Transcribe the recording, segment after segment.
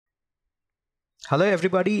Hello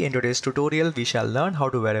everybody, in today's tutorial we shall learn how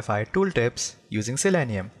to verify tooltips using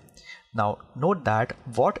Selenium. Now note that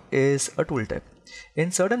what is a tooltip?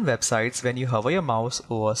 In certain websites, when you hover your mouse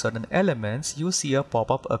over certain elements, you see a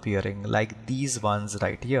pop-up appearing like these ones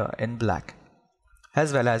right here in black.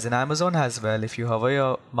 As well as in Amazon as well, if you hover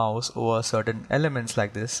your mouse over certain elements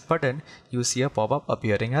like this button, you see a pop-up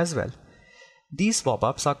appearing as well. These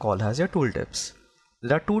pop-ups are called as your tooltips.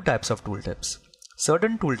 There are two types of tooltips.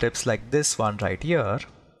 Certain tooltips like this one right here,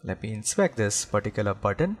 let me inspect this particular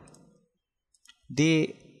button.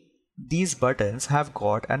 These buttons have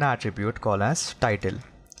got an attribute called as title,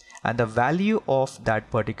 and the value of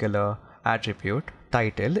that particular attribute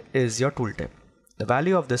title is your tooltip. The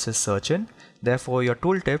value of this is certain, therefore your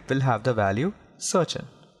tooltip will have the value certain.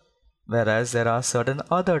 Whereas there are certain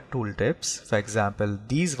other tooltips, for example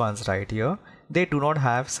these ones right here, they do not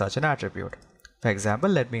have such an attribute. For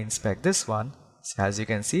example, let me inspect this one. So as you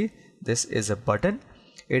can see, this is a button.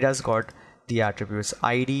 It has got the attributes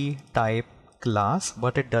ID, type, class,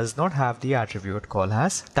 but it does not have the attribute called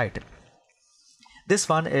as title. This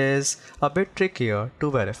one is a bit trickier to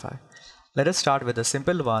verify. Let us start with a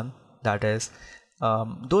simple one, that is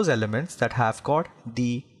those elements that have got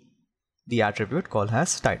the attribute called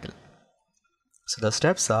as title. So the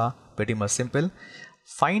steps are pretty much simple.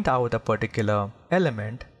 Find out a particular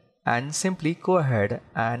element and simply go ahead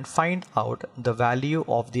and find out the value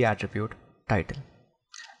of the attribute title.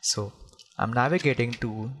 So I'm navigating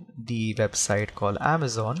to the website called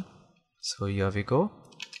Amazon. So here we go,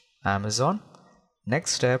 Amazon.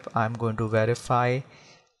 Next step, I'm going to verify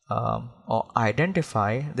or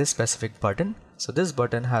identify this specific button. So this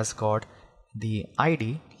button has got the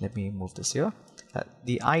ID. Let me move this here.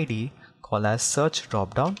 The ID called as search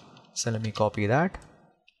dropdown. So let me copy that.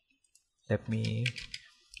 Let me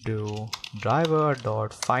do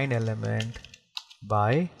driver.find element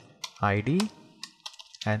by ID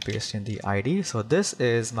and paste in the ID. So this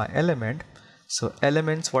is my element. So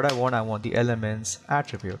elements, what I want the elements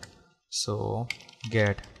attribute. So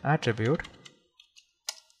get attribute.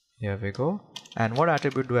 Here we go. And what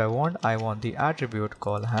attribute do I want? I want the attribute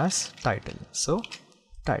called as title. So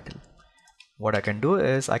title. What I can do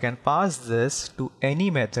is I can pass this to any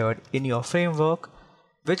method in your framework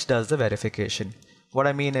which does the verification. What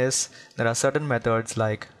I mean is there are certain methods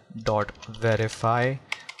like .verify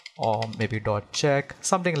or maybe .check,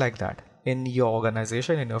 something like that. In your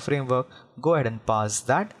organization, in your framework, go ahead and pass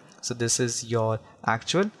that. So this is your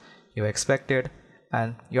actual, your expected,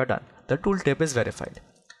 and you're done. The tooltip is verified.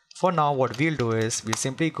 For now, what we'll do is we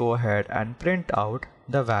simply go ahead and print out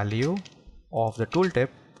the value of the tooltip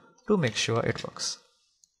to make sure it works.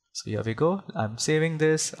 So here we go. I'm saving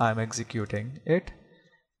this, I'm executing it,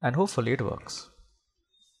 and hopefully it works.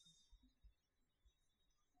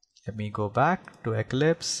 Let me go back to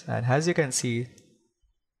Eclipse, and as you can see,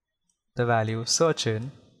 the value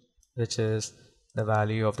certain, which is the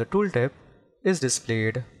value of the tooltip, is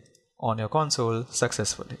displayed on your console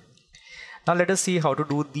successfully. Now let us see how to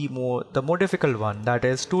do the more difficult one, that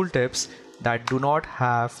is tooltips that do not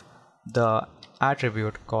have the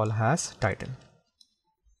attribute called as title.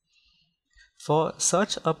 For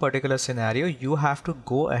such a particular scenario, you have to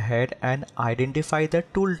go ahead and identify the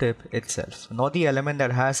tooltip itself, not the element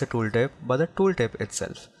that has a tooltip, but the tooltip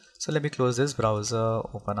itself. So let me close this browser,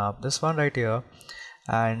 open up this one right here,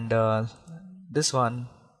 and this one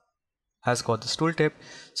has got this tooltip.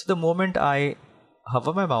 So the moment I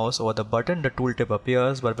hover my mouse over the button, the tooltip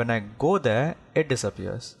appears, but when I go there, it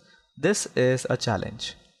disappears. This is a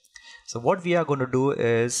challenge. So what we are going to do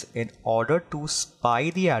is, in order to spy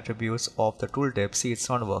the attributes of the tooltip, see it's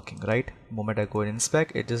not working, right? The moment I go and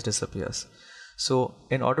inspect, it just disappears. So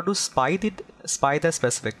in order to spy the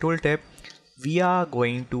specific tooltip, we are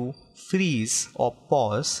going to freeze or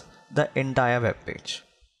pause the entire web page.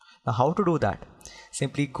 Now how to do that?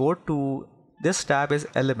 Simply go to this tab is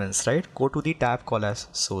elements, right? Go to the tab called as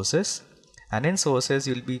sources, and in sources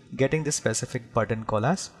you'll be getting this specific button called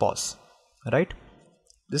as pause, right?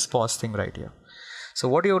 This pause thing right here. So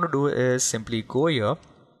what you want to do is simply go here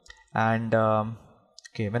and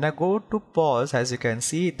okay, when I go to pause, as you can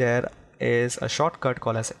see, there is a shortcut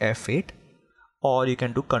called as F8, or you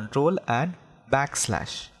can do control and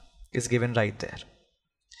backslash is given right there.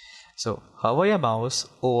 So hover your mouse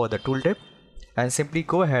over the tooltip and simply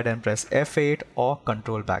go ahead and press F8 or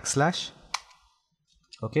control backslash.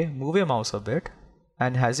 Okay, move your mouse a bit,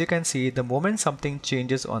 and as you can see, the moment something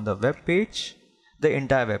changes on the web page, the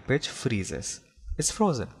entire web page freezes. It's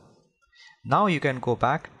frozen. Now you can go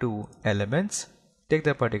back to elements, take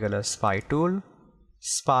the particular spy tool,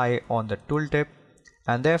 spy on the tooltip,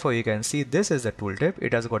 and therefore you can see this is the tooltip.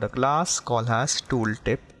 It has got a class called as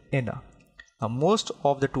tooltip inner. Now most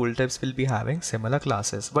of the tooltips will be having similar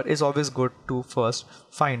classes, but it's always good to first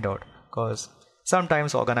find out because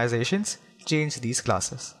sometimes organizations change these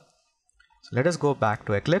classes. So let us go back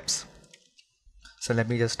to Eclipse. So let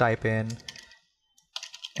me just type in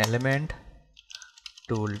element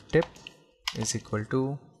tooltip is equal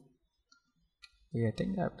to, yeah, I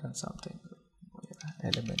think I've done something.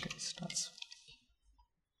 Element starts.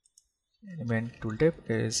 Element tooltip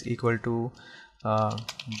is equal to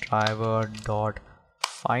driver dot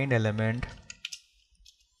find element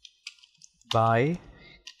by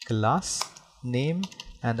class name,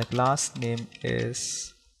 and the class name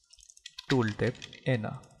is tooltip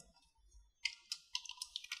inner.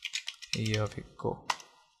 Here we go.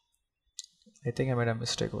 I think I made a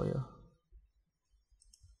mistake over here.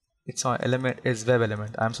 It's not element, is web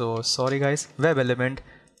element. I'm so sorry guys. Web element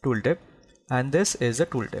tooltip, and this is a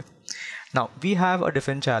tooltip. Now we have a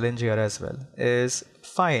different challenge here as well. Is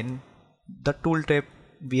fine, the tooltip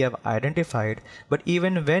we have identified, but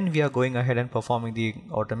even when we are going ahead and performing the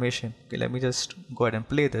automation, okay, let me just go ahead and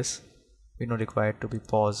play this. We're not required to be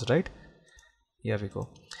paused, right? Here we go.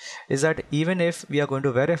 Is that even if we are going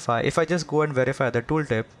to verify, if I just go and verify the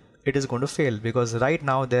tooltip, it is going to fail because right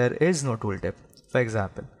now there is no tooltip. For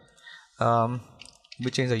example,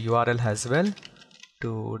 we change the URL as well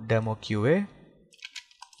to demo QA.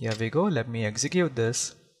 Here we go. Let me execute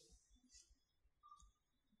this.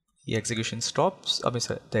 The execution stops.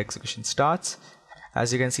 The execution starts.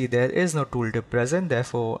 As you can see, there is no tooltip present.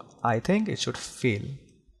 Therefore, I think it should fail.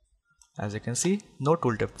 As you can see, no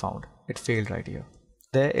tooltip found. It failed right here.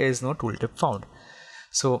 There is no tooltip found.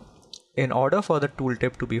 So, in order for the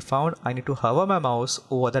tooltip to be found, I need to hover my mouse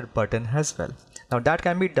over that button as well. Now, that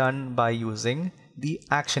can be done by using the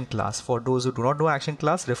action class. For those who do not know action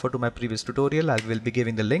class, refer to my previous tutorial. I will be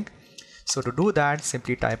giving the link. So to do that,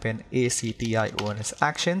 simply type in actions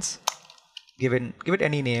actions. Give it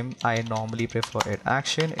any name. I normally prefer it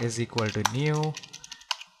action is equal to new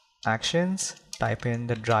actions. Type in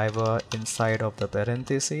the driver inside of the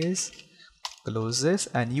parentheses. Close this,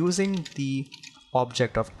 and using the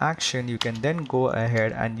object of action, you can then go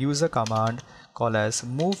ahead and use a command called as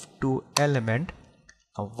move to element.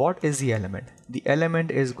 Now what is the element? The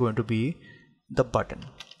element is going to be the button.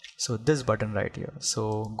 So this button right here.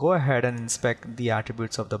 So go ahead and inspect the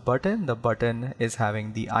attributes of the button. The button is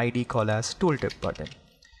having the ID called as tooltip button.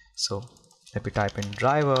 So let me type in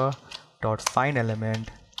driver dot find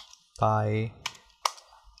element by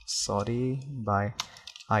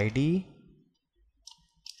ID,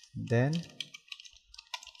 then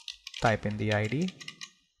type in the ID.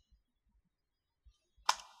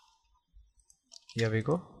 Here we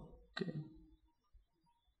go. Okay,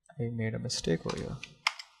 I made a mistake over here.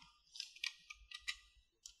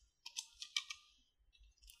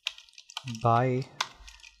 By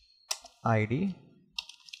ID,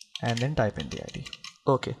 and then type in the ID.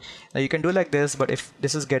 Okay, now you can do like this, but if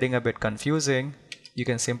this is getting a bit confusing, you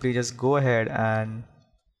can simply just go ahead and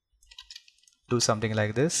do something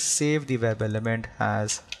like this. Save the web element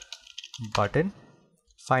as button,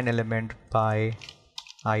 find element by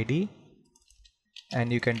ID,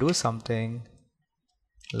 and you can do something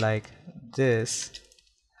like this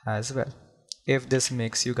as well, if this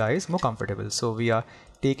makes you guys more comfortable. So we are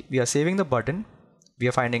saving the button, we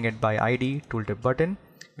are finding it by ID tooltip button,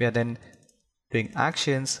 we are then doing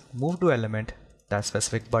actions move to element, that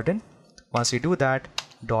specific button. Once we do that,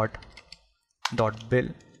 dot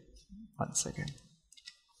build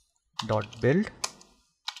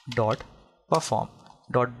dot perform.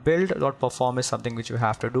 Perform is something which you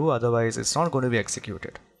have to do, otherwise it's not going to be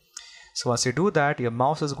executed. So once you do that, your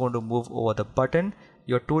mouse is going to move over the button,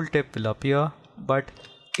 your tooltip will appear, but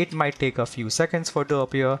it might take a few seconds for it to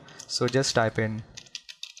appear. So just type in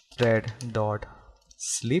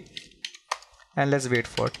thread.sleep and let's wait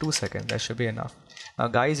for 2 seconds. That should be enough. Now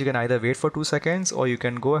guys, you can either wait for 2 seconds or you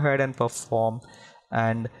can go ahead and perform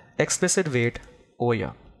and explicit wait over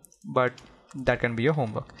here, but that can be your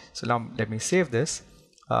homework. So now let me save this.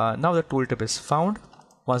 Now the tooltip is found.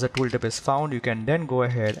 Once the tooltip is found, you can then go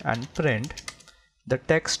ahead and print the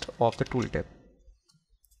text of the tooltip.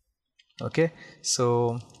 Okay,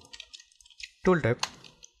 so tooltip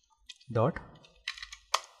dot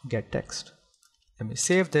get text. Let me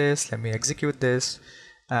save this, let me execute this,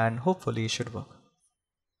 and hopefully it should work.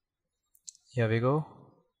 Here we go.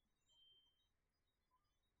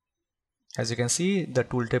 As you can see, the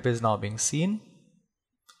tooltip is now being seen,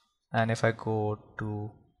 and if I go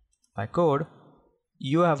to my code,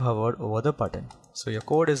 you have hovered over the button, so your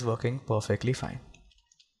code is working perfectly fine.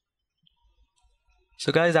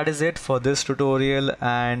 So guys, that is it for this tutorial,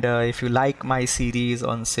 and if you like my series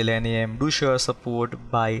on Selenium, do show your support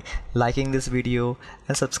by liking this video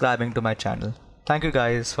and subscribing to my channel. Thank you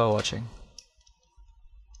guys for watching.